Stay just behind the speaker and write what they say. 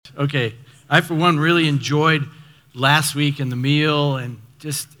Okay. I, for one, really enjoyed last week and the meal, and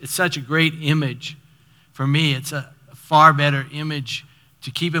just, it's such a great image for me. It's a far better image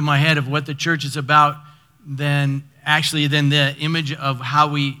to keep in my head of what the church is about than the image of how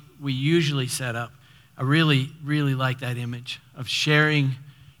we usually set up. I really, really like that image of sharing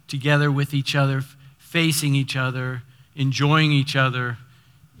together with each other, facing each other, enjoying each other,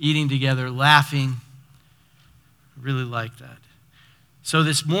 eating together, laughing. I really like that. So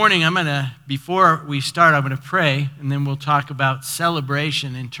this morning, before we start, I'm going to pray, and then we'll talk about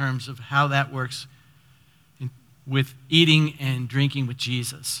celebration in terms of how that works with eating and drinking with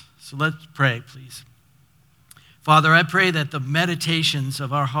Jesus. So let's pray, please. Father, I pray that the meditations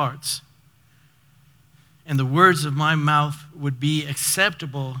of our hearts and the words of my mouth would be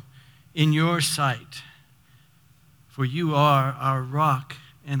acceptable in your sight, for you are our rock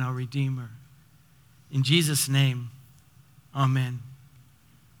and our Redeemer. In Jesus' name, amen.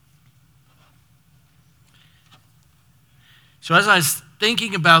 So as I was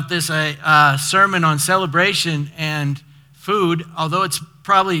thinking about this sermon on celebration and food, although it's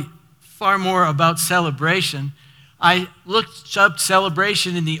probably far more about celebration, I looked up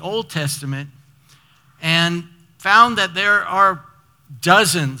celebration in the Old Testament and found that there are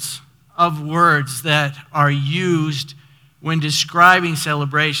dozens of words that are used when describing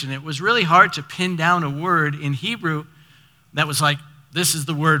celebration. It was really hard to pin down a word in Hebrew that was like, this is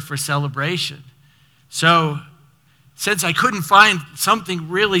the word for celebration. So since I couldn't find something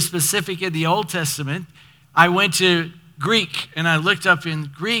really specific in the Old Testament, I went to Greek, and I looked up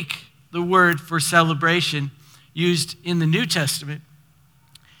in Greek the word for celebration used in the New Testament.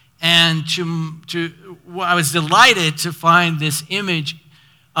 And I was delighted to find this image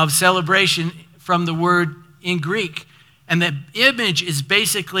of celebration from the word in Greek. And the image is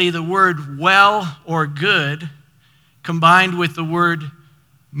basically the word well or good combined with the word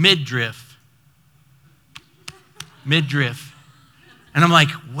midriff. Midriff. And I'm like,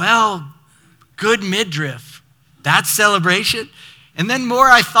 well, good midriff. That's celebration? And then more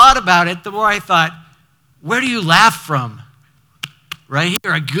I thought about it, the more I thought, where do you laugh from? Right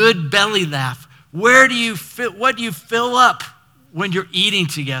here, a good belly laugh. What do you fill up when you're eating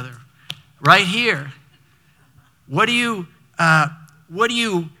together? Right here. What do you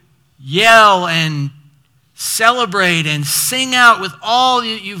yell and celebrate and sing out with all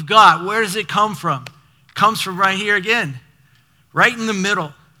you've got? Where does it come from? It comes from right here again, right in the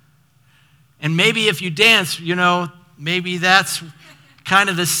middle. And maybe if you dance, maybe that's kind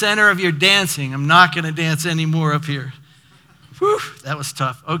of the center of your dancing. I'm not going to dance anymore up here. Whew, that was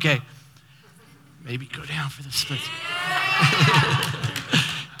tough. Okay. Maybe go down for the splits.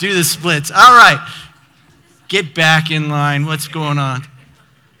 Do the splits. All right. Get back in line. What's going on?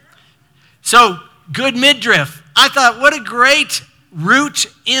 So, good midriff. I thought, what a great root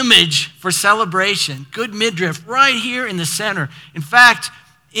image for celebration. Good midriff right here in the center. In fact,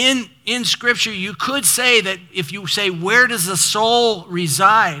 in Scripture, you could say that if you say, where does the soul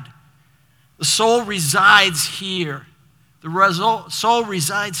reside? The soul resides here. The soul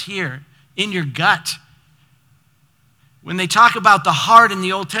resides here in your gut. When they talk about the heart in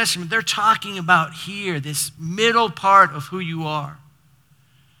the Old Testament, they're talking about here, this middle part of who you are,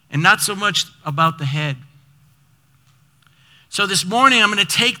 and not so much about the head. So this morning, I'm going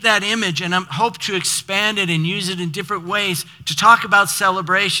to take that image and I hope to expand it and use it in different ways to talk about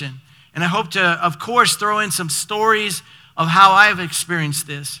celebration. And I hope to, of course, throw in some stories of how I've experienced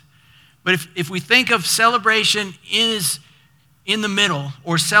this. But if we think of celebration is in the middle,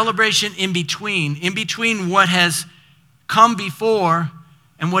 or celebration in between what has come before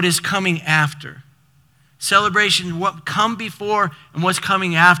and what is coming after. Celebration, what come before and what's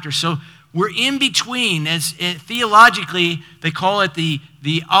coming after. So we're in between, as theologically they call it the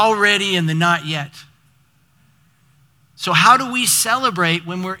already and the not yet. So how do we celebrate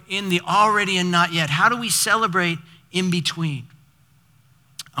when we're in the already and not yet? How do we celebrate in between?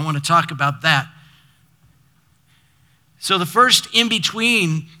 I want to talk about that. So the first in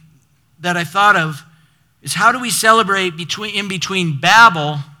between that I thought of is how do we celebrate in between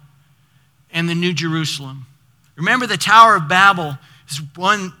Babel and the New Jerusalem? Remember, the Tower of Babel is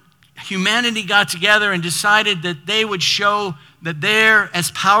one. Humanity got together and decided that they would show that they're as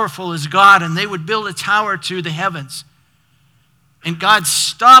powerful as God, and they would build a tower to the heavens. And God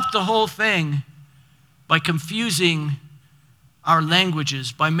stopped the whole thing by confusing our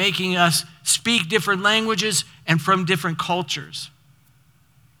languages, by making us speak different languages and from different cultures.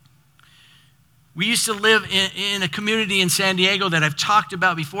 We used to live in a community in San Diego that I've talked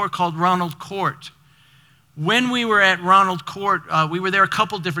about before called Ronald Court. When we were at Ronald Court, we were there a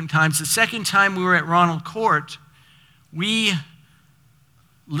couple different times. The second time we were at Ronald Court, we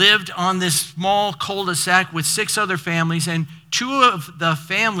lived on this small cul-de-sac with 6 other families, and 2 of the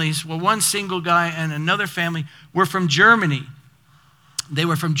families, well, one single guy and another family, were from Germany. They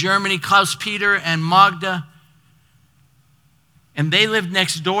were from Germany, Klaus-Peter and Magda, and they lived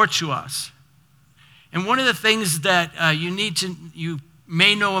next door to us. And one of the things that you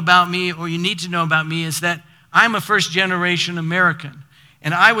may know about me, or you need to know about me, is that I'm a first-generation American.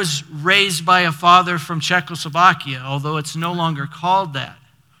 And I was raised by a father from Czechoslovakia, although it's no longer called that.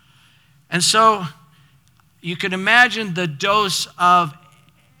 And so you can imagine the dose of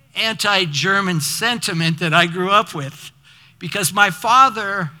anti-German sentiment that I grew up with. Because my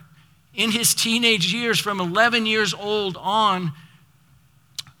father, in his teenage years, from 11 years old on,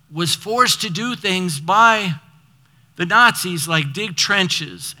 was forced to do things by the Nazis, like dig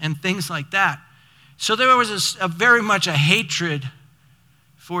trenches and things like that. So there was very much a hatred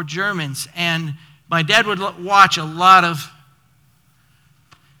for Germans. And my dad would watch a lot of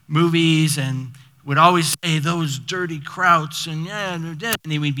movies and would always say, those dirty Krauts, and yeah, they're dead.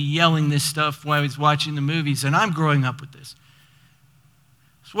 And he would be yelling this stuff while he was watching the movies, and I'm growing up with this.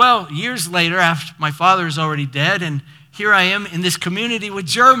 Well, years later, after my father is already dead, and here I am in this community with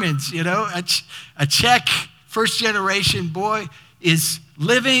Germans, a Czech first-generation boy is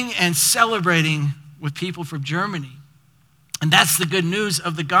living and celebrating with people from Germany. And that's the good news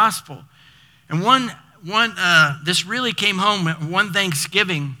of the gospel. And this really came home one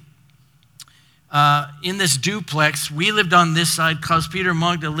Thanksgiving in this duplex. We lived on this side. Klaus-Peter and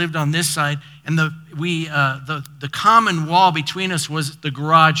Magda lived on this side. And the common wall between us was the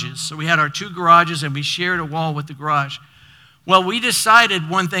garages. So we had our 2 garages, and we shared a wall with the garage. Well, we decided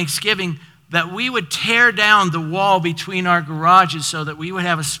one Thanksgiving that we would tear down the wall between our garages so that we would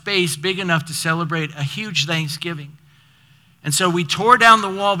have a space big enough to celebrate a huge Thanksgiving. And so we tore down the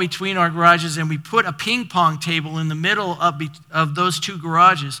wall between our garages, and we put a ping pong table in the middle of those 2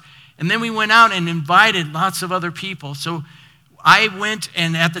 garages. And then we went out and invited lots of other people. So I went,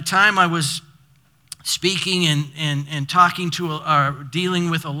 and at the time I was speaking and talking to dealing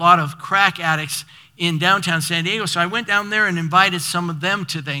with a lot of crack addicts in downtown San Diego. So I went down there and invited some of them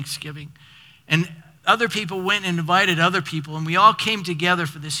to Thanksgiving. And other people went and invited other people, and we all came together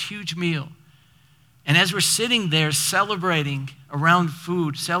for this huge meal. And as we're sitting there celebrating around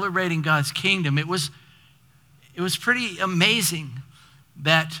food, celebrating God's kingdom, it was pretty amazing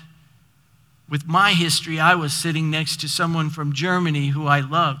that with my history, I was sitting next to someone from Germany who I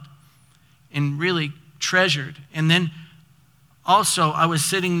loved and really treasured. And then also I was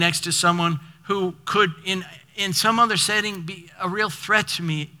sitting next to someone who could, in some other setting, be a real threat to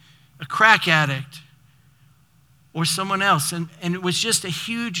me, a crack addict or someone else. And it was just a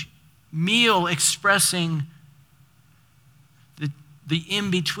huge meal expressing the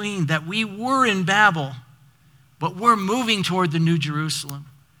in-between, that we were in Babel, but we're moving toward the New Jerusalem.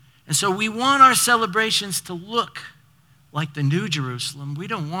 And so we want our celebrations to look like the New Jerusalem. We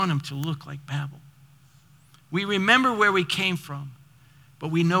don't want them to look like Babel. We remember where we came from,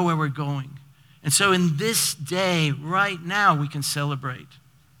 but we know where we're going. And so in this day, right now, we can celebrate.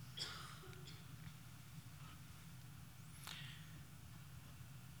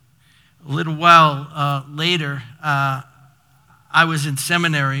 A little while later, I was in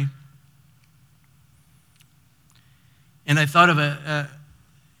seminary, and I thought of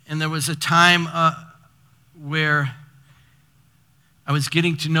and there was a time where I was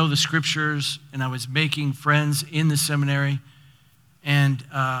getting to know the scriptures, and I was making friends in the seminary, and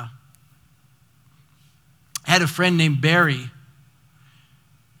I had a friend named Barry.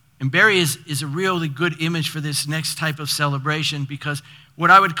 And Barry is a really good image for this next type of celebration, because what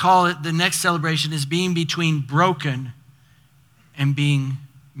I would call it, the next celebration, is being between broken and being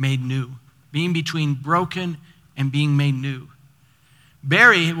made new. Being between broken and being made new.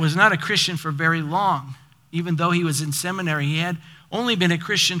 Barry was not a Christian for very long. Even though he was in seminary, he had only been a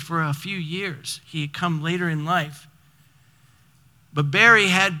Christian for a few years. He had come later in life. But Barry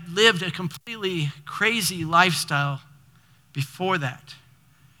had lived a completely crazy lifestyle before that.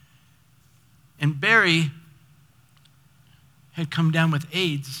 And Barry had come down with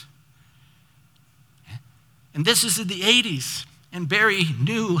AIDS. And this is in the 80s. And Barry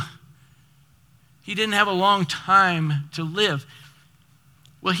knew he didn't have a long time to live.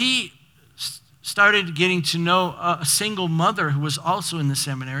 Well, he started getting to know a single mother who was also in the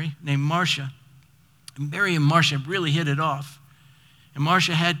seminary named Marcia. And Barry and Marcia really hit it off. And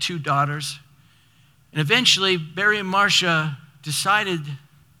Marcia had 2 daughters. And eventually, Barry and Marcia decided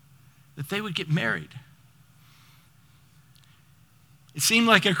that they would get married. It seemed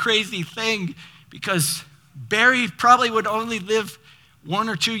like a crazy thing because Barry probably would only live 1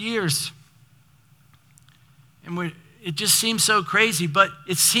 or 2 years. And it just seemed so crazy, but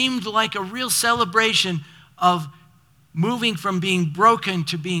it seemed like a real celebration of moving from being broken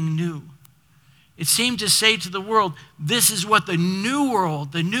to being new. It seemed to say to the world, this is what the new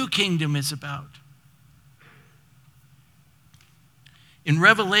world, the new kingdom is about. In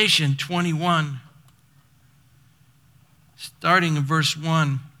Revelation 21, starting in verse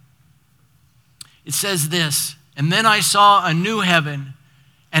 1, it says this, "And then I saw a new heaven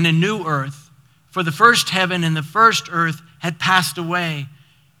and a new earth, for the first heaven and the first earth had passed away,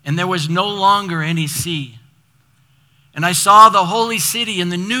 and there was no longer any sea. And I saw the holy city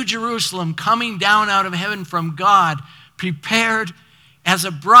and the new Jerusalem coming down out of heaven from God, prepared as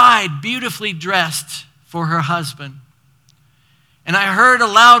a bride beautifully dressed for her husband. And I heard a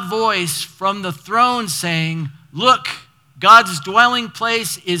loud voice from the throne saying, 'Look, God's dwelling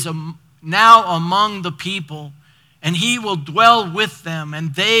place is now among the people, and he will dwell with them,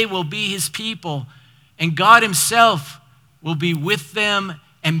 and they will be his people, and God himself will be with them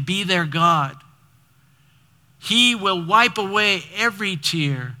and be their God. He will wipe away every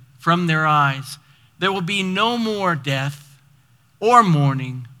tear from their eyes. There will be no more death, or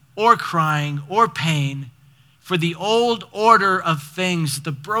mourning, or crying, or pain, for the old order of things,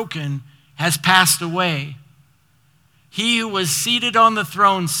 the broken, has passed away.' He who was seated on the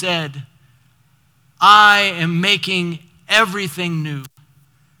throne said, 'I am making everything new.'"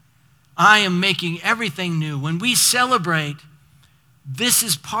 I am making everything new. When we celebrate, this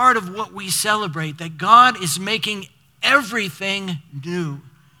is part of what we celebrate, that God is making everything new.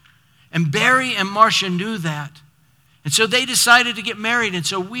 And Barry and Marcia knew that. And so they decided to get married. And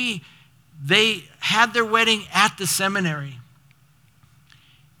so they had their wedding at the seminary.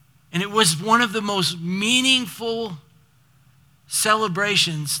 And it was one of the most meaningful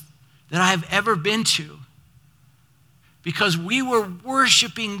celebrations that I have ever been to, because we were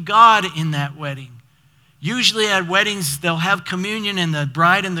worshiping God in that wedding. Usually at weddings, they'll have communion and the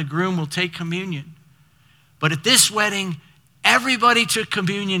bride and the groom will take communion. But at this wedding, everybody took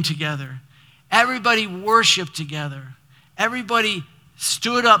communion together. Everybody worshiped together. Everybody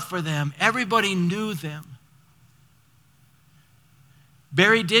stood up for them. Everybody knew them.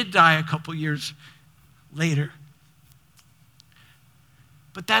 Barry did die a couple years later.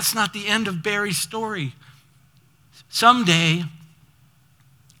 But that's not the end of Barry's story. Someday,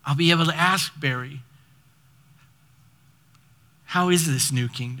 I'll be able to ask Barry, how is this new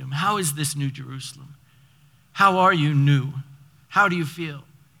kingdom? How is this new Jerusalem? How are you new? How do you feel?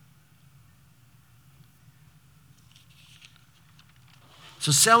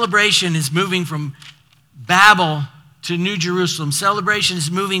 So celebration is moving from Babel to New Jerusalem. Celebration is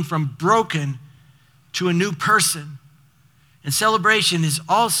moving from broken to a new person. And celebration is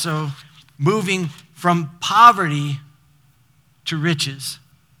also moving from poverty to riches.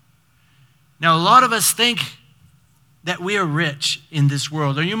 Now, a lot of us think that we are rich in this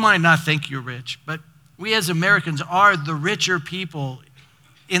world, or you might not think you're rich, but we as Americans are the richer people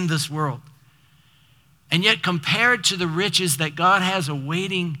in this world. And yet, compared to the riches that God has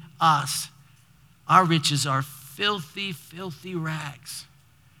awaiting us, our riches are filthy, filthy rags.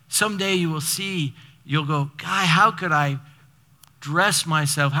 Someday you will see, you'll go, "God, how could I dress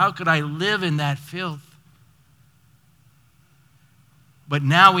myself? How could I live in that filth?" But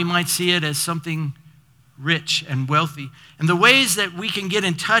now we might see it as something rich and wealthy. And the ways that we can get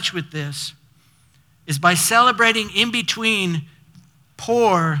in touch with this is by celebrating in between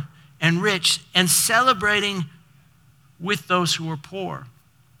poor and rich, and celebrating with those who are poor.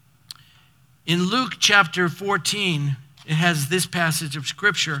 In Luke chapter 14, it has this passage of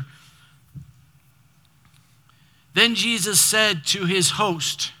scripture. "Then Jesus said to his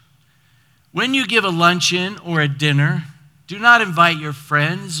host, 'When you give a luncheon or a dinner, do not invite your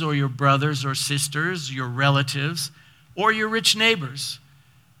friends or your brothers or sisters, your relatives, or your rich neighbors.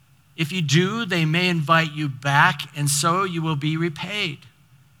 If you do, they may invite you back, and so you will be repaid.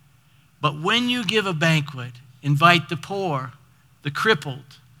 But when you give a banquet, invite the poor, the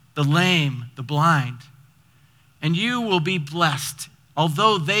crippled, the lame, the blind, and you will be blessed.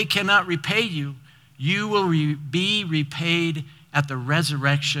 Although they cannot repay you, you will be repaid at the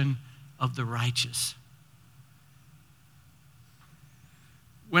resurrection of the righteous.'"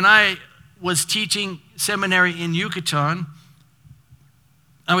 When I was teaching seminary in Yucatan,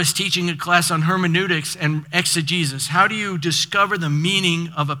 I was teaching a class on hermeneutics and exegesis. How do you discover the meaning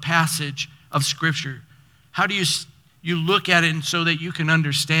of a passage of Scripture? How do you look at it so that you can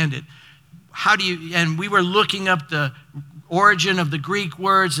understand it? And we were looking up the origin of the Greek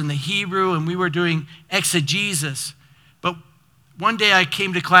words and the Hebrew, and we were doing exegesis. But one day I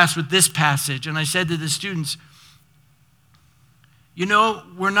came to class with this passage, and I said to the students, "You know,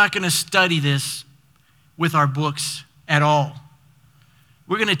 we're not going to study this with our books at all.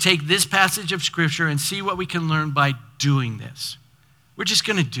 We're going to take this passage of Scripture and see what we can learn by doing this. We're just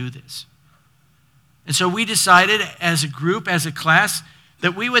going to do this. And so we decided as a group, as a class,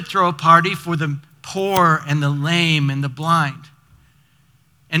 that we would throw a party for the poor and the lame and the blind.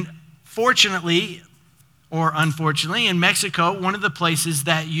 And fortunately, or unfortunately, in Mexico, one of the places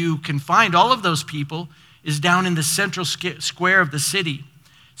that you can find all of those people is down in the central square of the city.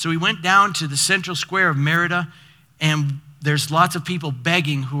 So we went down to the central square of Merida, and there's lots of people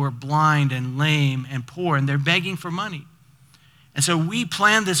begging who are blind and lame and poor, and they're begging for money. And so we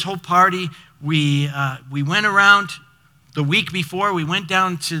planned this whole party. We went around the week before. We went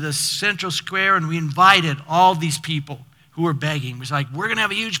down to the central square, and we invited all these people who were begging. It was like, we're going to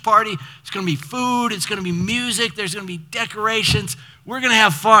have a huge party. It's going to be food. It's going to be music. There's going to be decorations. We're going to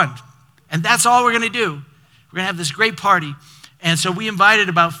have fun. And that's all we're going to do. We're going to have this great party. And so we invited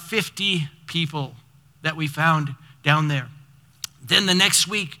about 50 people that we found down there. Then the next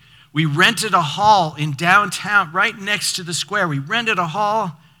week, we rented a hall in downtown, right next to the square. We rented a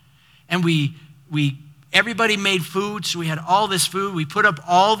hall, and everybody made food, so we had all this food. We put up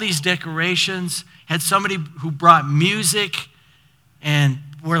all these decorations, had somebody who brought music, and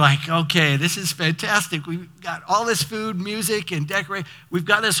we're like, okay, this is fantastic. We've got all this food, music, and decorate. We've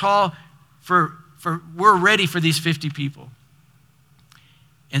got this hall we're ready for these 50 people.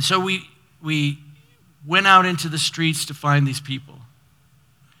 And so we went out into the streets to find these people.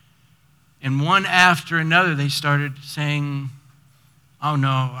 And one after another, they started saying, oh no,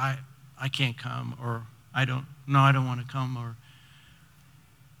 I can't come, or I don't want to come. Or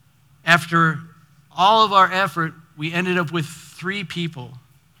after all of our effort, we ended up with 3 people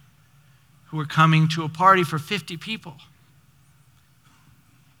who were coming to a party for 50 people.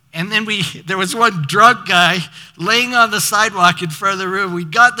 And then there was one drunk guy laying on the sidewalk in front of the room. We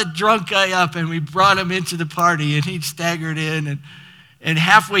got the drunk guy up and we brought him into the party, and he staggered in, and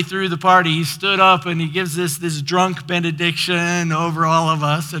halfway through the party, he stood up and he gives this drunk benediction over all of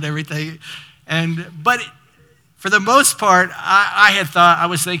us and everything. But for the most part, I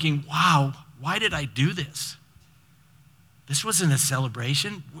was thinking, wow, why did I do this? This wasn't a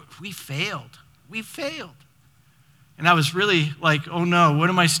celebration. We failed. We failed. And I was really like, oh no, what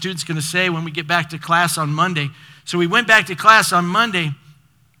are my students going to say when we get back to class on Monday? So we went back to class on Monday,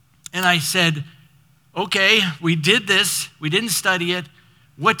 and I said, okay, we did this. We didn't study it.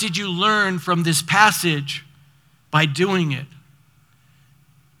 What did you learn from this passage by doing it?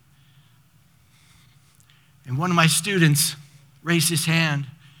 And one of my students raised his hand.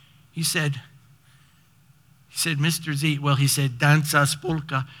 He said, Mr. Z, well, he said, danzas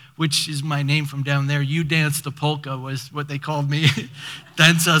polka, which is my name from down there. You dance the polka was what they called me.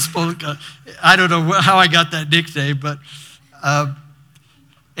 Danzas polka. I don't know how I got that nickname, but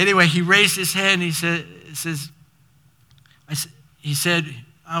anyway, he raised his hand. He said,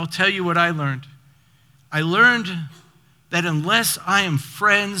 I'll tell you what I learned. I learned that unless I am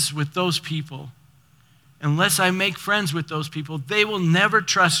friends with those people, unless I make friends with those people, they will never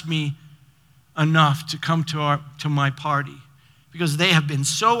trust me enough to come to my party, because they have been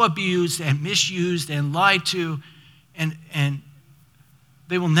so abused and misused and lied to, and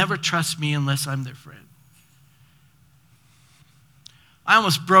they will never trust me unless I'm their friend. I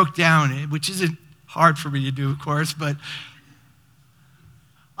almost broke down, which isn't hard for me to do, of course, but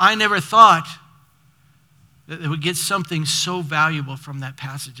I never thought that they would get something so valuable from that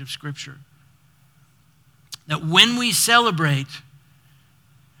passage of Scripture. That when we celebrate,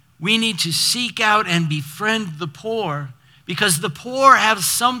 we need to seek out and befriend the poor, because the poor have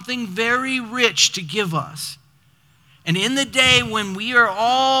something very rich to give us. And in the day when we are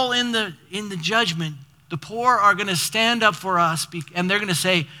all in the judgment, the poor are going to stand up for us, and they're going to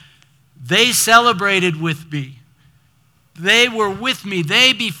say, they celebrated with me. They were with me.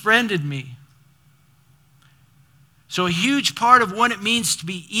 They befriended me. So a huge part of what it means to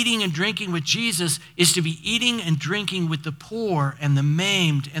be eating and drinking with Jesus is to be eating and drinking with the poor and the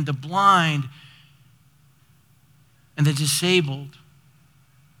maimed and the blind and the disabled.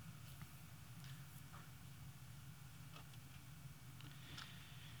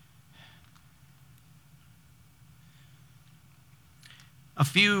 A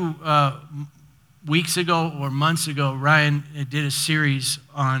few weeks ago or months ago, Ryan did a series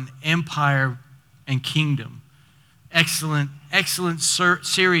on empire and kingdom. Excellent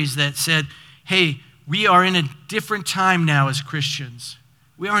series that said, hey, we are in a different time now as Christians.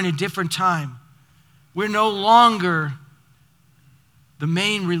 We are in a different time. We're no longer the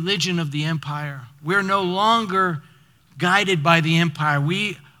main religion of the empire. We're no longer guided by the empire.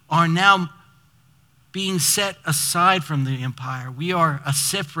 We are now being set aside from the empire. We are a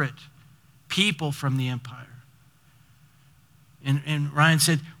separate people from the empire. And Ryan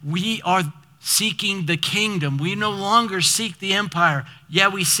said, we are seeking the kingdom. We no longer seek the empire. Yeah,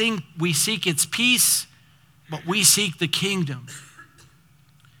 we seek its peace, but we seek the kingdom.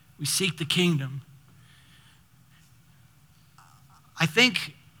 We seek the kingdom. I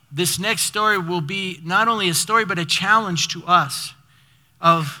think this next story will be not only a story, but a challenge to us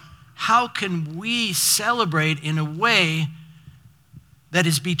of how can we celebrate in a way that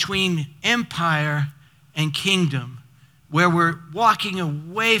is between empire and kingdom, where we're walking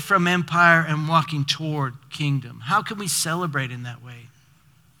away from empire and walking toward kingdom. How can we celebrate in that way?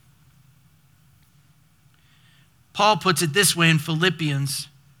 Paul puts it this way in Philippians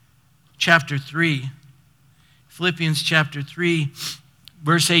chapter 3. Philippians chapter 3,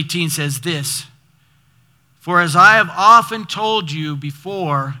 verse 18 says this, "For as I have often told you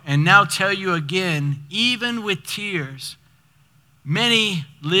before, and now tell you again, even with tears, many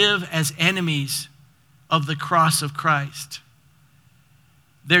live as enemies of the cross of Christ.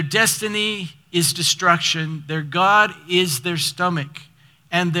 Their destiny is destruction, their God is their stomach,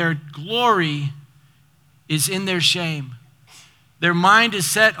 and their glory is in their shame. Their mind is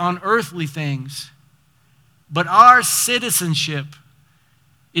set on earthly things, but our citizenship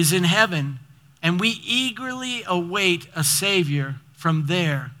is in heaven, and we eagerly await a Savior from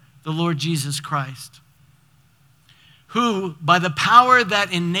there, the Lord Jesus Christ, who, by the power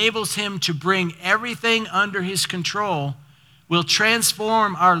that enables him to bring everything under his control, will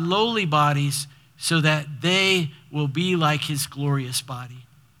transform our lowly bodies so that they will be like his glorious body."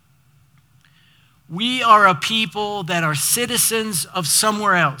 We are a people that are citizens of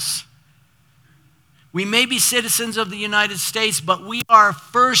somewhere else. We may be citizens of the United States, but we are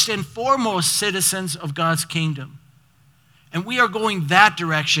first and foremost citizens of God's kingdom. And we are going that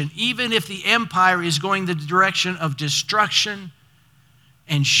direction, even if the empire is going the direction of destruction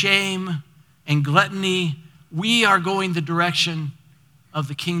and shame and gluttony. We are going the direction of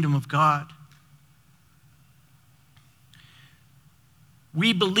the kingdom of God.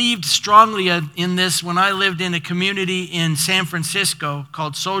 We believed strongly in this when I lived in a community in San Francisco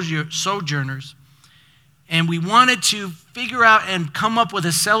called Sojourners. And we wanted to figure out and come up with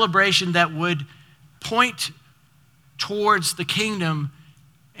a celebration that would point towards the kingdom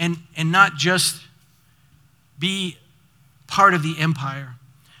and not just be part of the empire.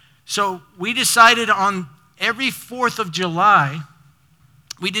 So we decided on every 4th of July,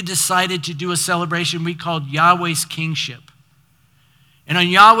 we decided to do a celebration we called Yahweh's Kingship. And on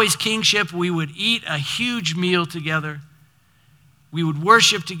Yahweh's Kingship, we would eat a huge meal together. We would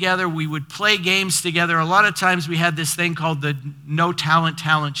worship together. We would play games together. A lot of times we had this thing called the No Talent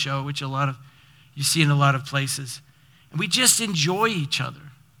Show, which you see in a lot of places. And we just enjoy each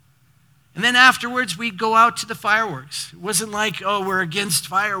other. And then afterwards, we'd go out to the fireworks. It wasn't like, oh, we're against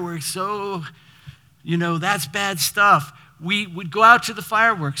fireworks, so, that's bad stuff. We would go out to the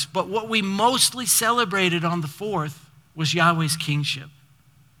fireworks. But what we mostly celebrated on the 4th was Yahweh's kingship.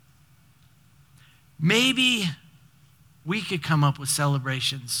 Maybe we could come up with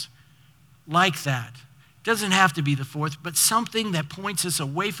celebrations like that. It doesn't have to be the 4th, but something that points us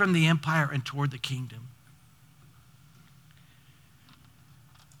away from the empire and toward the kingdom.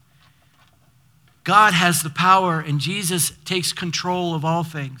 God has the power, and Jesus takes control of all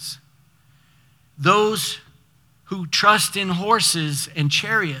things. Those who trust in horses and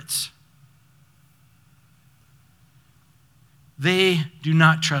chariots, they do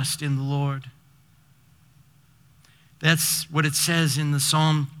not trust in the Lord. That's what it says in the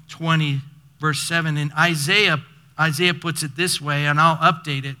Psalm 20, verse 7. And Isaiah puts it this way, and I'll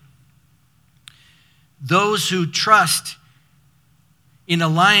update it. Those who trust in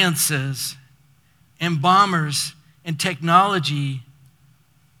alliances and bombers and technology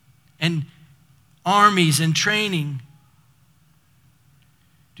and armies and training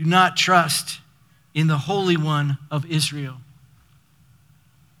do not trust in the Holy One of Israel.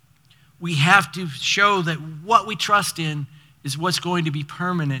 We have to show that what we trust in is what's going to be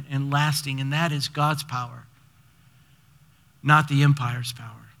permanent and lasting, and that is God's power, not the empire's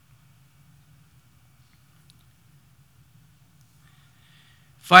power.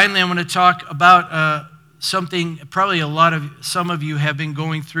 Finally, I'm going to talk about something probably some of you have been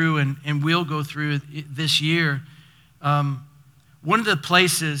going through and will go through this year. One of the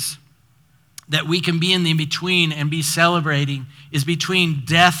places that we can be in the in-between and be celebrating is between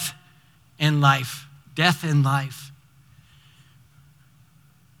death and life. Death and life.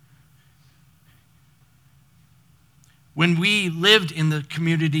 When we lived in the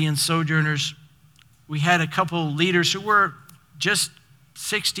community in Sojourners, we had a couple leaders who were just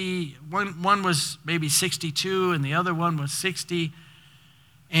 60. One was maybe 62 and the other one was 60.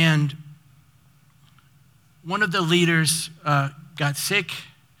 And one of the leaders got sick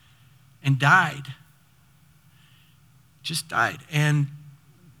and died. Just died. And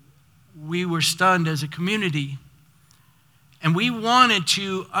we were stunned as a community. And we wanted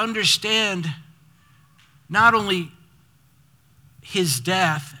to understand not only his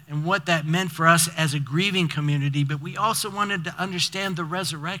death and what that meant for us as a grieving community, but we also wanted to understand the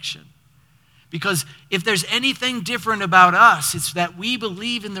resurrection. Because if there's anything different about us, it's that we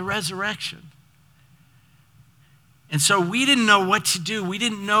believe in the resurrection. And so we didn't know what to do. We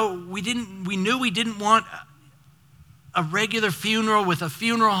knew we didn't want a regular funeral with a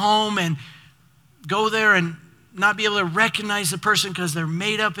funeral home and go there and not be able to recognize the person because they're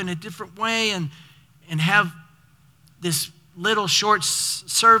made up in a different way and have this little short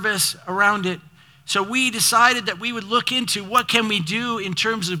service around it. So we decided that we would look into what can we do in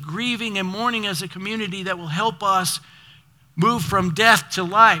terms of grieving and mourning as a community that will help us move from death to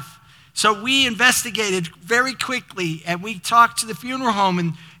life. So we investigated very quickly, and we talked to the funeral home,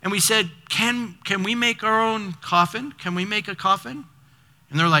 and we said, can we make our own coffin? Can we make a coffin?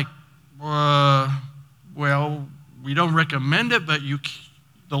 And they're like, well, we don't recommend it, but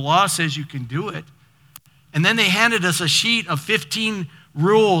the law says you can do it. And then they handed us a sheet of 15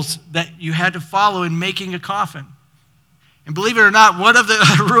 rules that you had to follow in making a coffin. And believe it or not, one of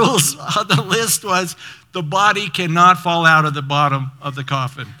the rules on the list was the body cannot fall out of the bottom of the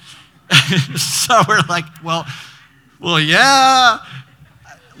coffin. So we're like, well, yeah,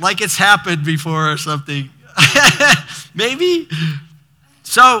 like it's happened before or something. Maybe.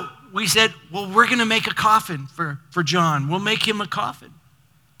 So we said, well, we're going to make a coffin for John. We'll make him a coffin.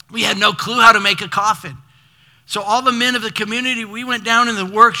 We had no clue how to make a coffin. So all the men of the community, we went down in the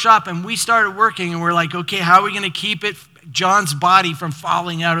workshop and we started working, and we're like, okay, how are we going to keep John's body from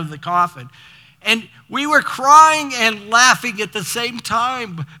falling out of the coffin? And we were crying and laughing at the same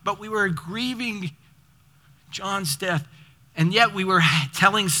time, but we were grieving John's death. And yet we were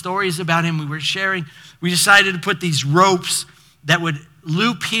telling stories about him. We were sharing. We decided to put these ropes that would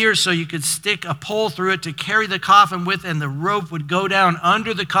loop here so you could stick a pole through it to carry the coffin with, and the rope would go down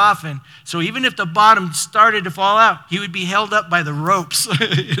under the coffin. So even if the bottom started to fall out, he would be held up by the ropes,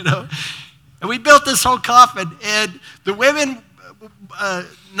 And we built this whole coffin, and the women,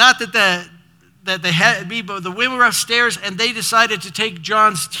 not that they had me, but the women were upstairs, and they decided to take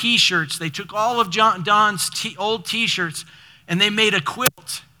John's T-shirts. They took all of Don's old T-shirts, and they made a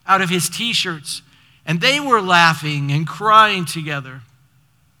quilt out of his T-shirts. And they were laughing and crying together.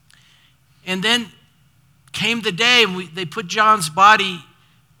 And then came the day, and they put John's body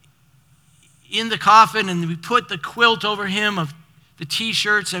in the coffin, and we put the quilt over him of the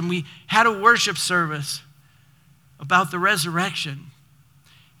T-shirts, and we had a worship service about the resurrection.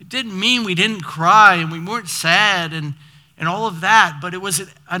 It didn't mean we didn't cry and we weren't sad and all of that, but it was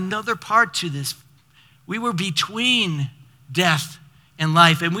another part to this. We were between death and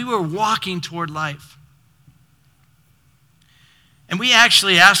life, and we were walking toward life. And we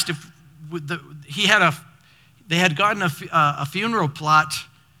actually asked if they had gotten a funeral plot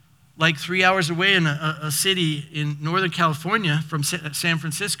like 3 hours away in a city in Northern California from San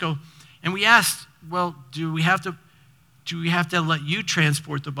Francisco, and we asked, well, do we have to let you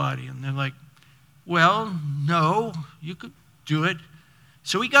transport the body? And they're like, well, no, you could do it.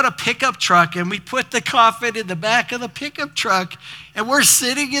 So we got a pickup truck, and we put the coffin in the back of the pickup truck, and we're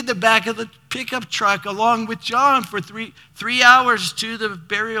sitting in the back of the pickup truck along with John for three hours to the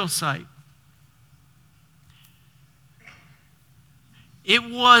burial site. It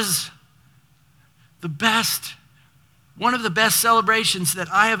was one of the best celebrations that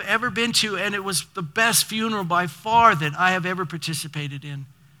I have ever been to, and it was the best funeral by far that I have ever participated in.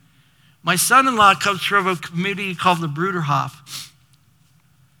 My son-in-law comes from a community called the Bruderhof,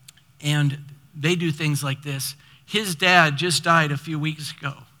 and they do things like this. His dad just died a few weeks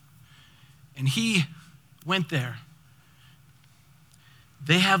ago, and he went there.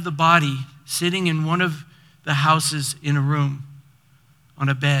 They have the body sitting in one of the houses in a room on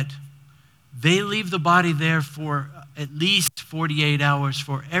a bed. They leave the body there for at least 48 hours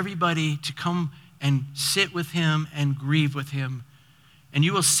for everybody to come and sit with him and grieve with him. And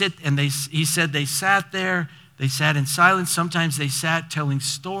you will sit, and he said they sat there, they sat in silence. Sometimes they sat telling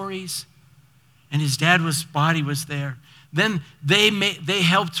stories, and his dad's body was there. Then they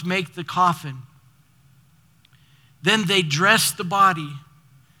helped make the coffin. Then they dressed the body,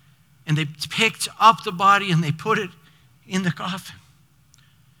 and they picked up the body and they put it in the coffin.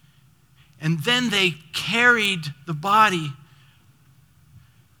 And then they carried the body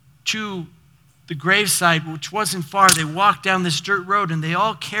to the gravesite, which wasn't far. They walked down this dirt road, and they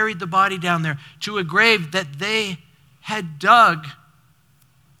all carried the body down there to a grave that they had dug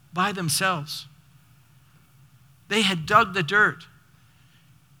by themselves. They had dug the dirt,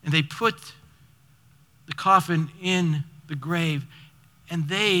 and they put the coffin in the grave, and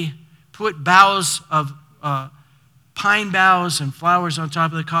they put boughs of pine boughs and flowers on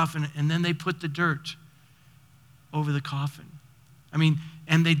top of the coffin, and then they put the dirt over the coffin. I mean,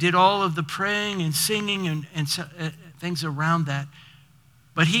 and they did all of the praying and singing and things around that.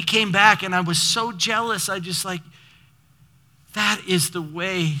 But he came back, and I was so jealous. I just like, that is the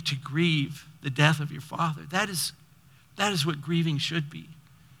way to grieve the death of your father. That is what grieving should be.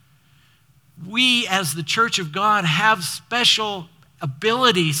 We, as the church of God, have special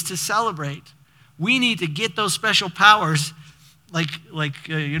abilities to celebrate. We need to get those special powers, like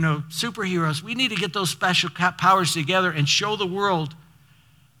superheroes. We need to get those special powers together and show the world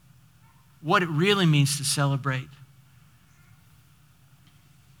what it really means to celebrate.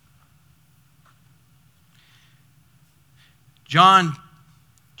 John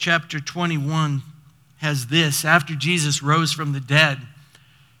chapter 21 has this. After Jesus rose from the dead,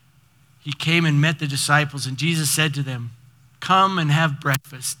 he came and met the disciples, and Jesus said to them, "Come and have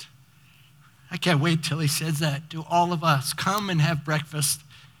breakfast." I can't wait till he says that to all of us. Come and have breakfast.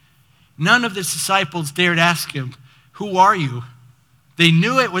 None of the disciples dared ask him, "Who are you?" They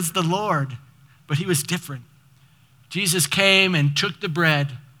knew it was the Lord, but he was different. Jesus came and took the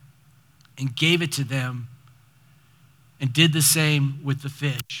bread and gave it to them and did the same with the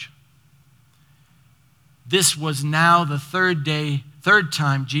fish. This was now the third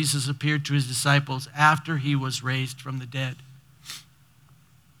time Jesus appeared to his disciples after he was raised from the dead.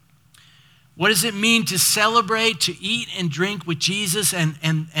 What does it mean to celebrate, to eat and drink with Jesus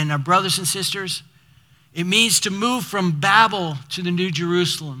and our brothers and sisters? It means to move from Babel to the New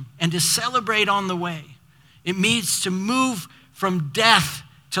Jerusalem and to celebrate on the way. It means to move from death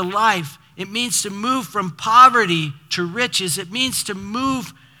to life. It means to move from poverty to riches. It means to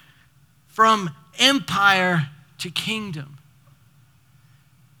move from empire to kingdom.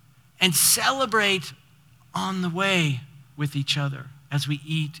 And celebrate on the way with each other as we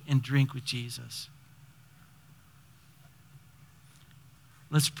eat and drink with Jesus.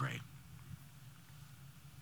 Let's pray.